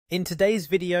In today's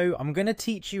video, I'm going to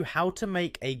teach you how to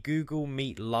make a Google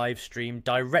Meet live stream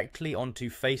directly onto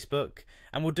Facebook,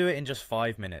 and we'll do it in just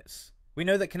 5 minutes. We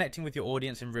know that connecting with your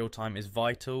audience in real time is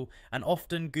vital, and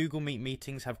often Google Meet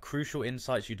meetings have crucial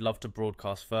insights you'd love to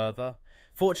broadcast further.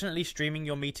 Fortunately, streaming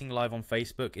your meeting live on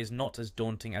Facebook is not as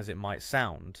daunting as it might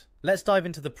sound. Let's dive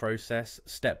into the process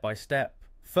step by step.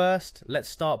 First, let's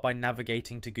start by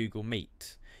navigating to Google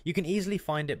Meet. You can easily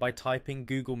find it by typing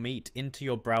Google Meet into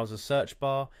your browser search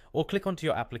bar, or click onto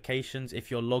your applications if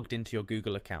you're logged into your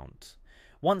Google account.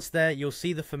 Once there, you'll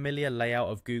see the familiar layout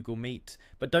of Google Meet,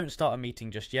 but don't start a meeting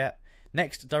just yet.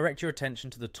 Next, direct your attention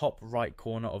to the top right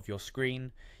corner of your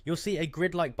screen. You'll see a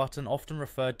grid-like button often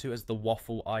referred to as the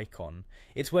waffle icon.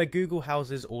 It's where Google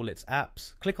houses all its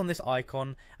apps. Click on this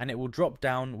icon and it will drop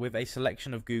down with a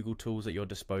selection of Google tools at your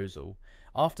disposal.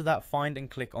 After that, find and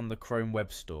click on the Chrome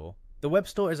Web Store. The Web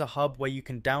Store is a hub where you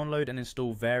can download and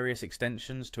install various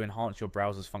extensions to enhance your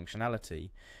browser's functionality.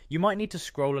 You might need to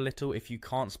scroll a little if you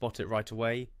can't spot it right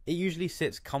away. It usually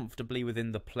sits comfortably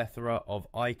within the plethora of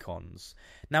icons.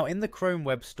 Now in the Chrome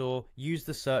Web Store, use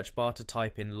the search bar to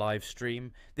type in live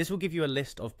stream. This will give you a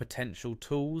list of potential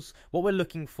tools. What we're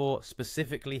looking for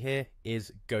specifically here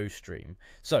is GoStream.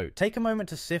 So take a moment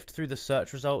to sift through the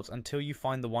search results until you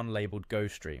find the one labeled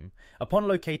GoStream. Upon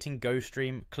locating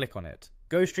GoStream, click on it.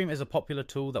 GoStream is a popular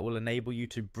tool that will enable you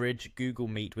to bridge Google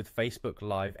Meet with Facebook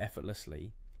Live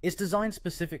effortlessly. It's designed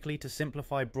specifically to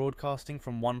simplify broadcasting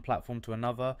from one platform to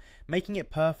another, making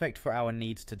it perfect for our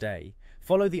needs today.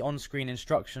 Follow the on-screen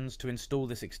instructions to install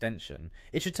this extension.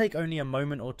 It should take only a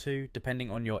moment or two, depending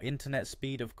on your internet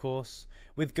speed, of course.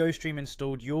 With GoStream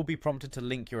installed, you'll be prompted to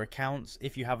link your accounts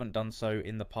if you haven't done so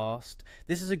in the past.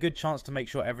 This is a good chance to make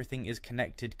sure everything is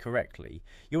connected correctly.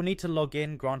 You'll need to log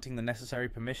in, granting the necessary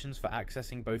permissions for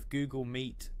accessing both Google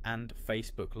Meet and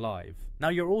Facebook Live. Now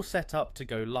you're all set up to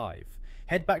go live.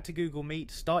 Head back to Google Meet,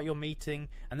 start your meeting,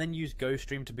 and then use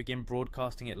GoStream to begin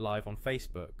broadcasting it live on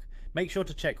Facebook. Make sure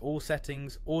to check all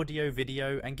settings, audio,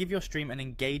 video, and give your stream an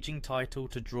engaging title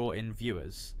to draw in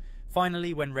viewers.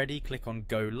 Finally, when ready, click on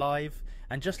Go Live,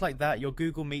 and just like that, your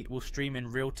Google Meet will stream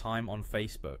in real time on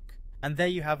Facebook. And there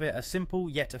you have it, a simple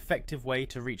yet effective way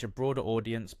to reach a broader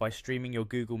audience by streaming your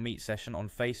Google Meet session on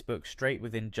Facebook straight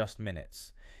within just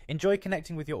minutes. Enjoy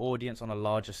connecting with your audience on a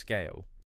larger scale.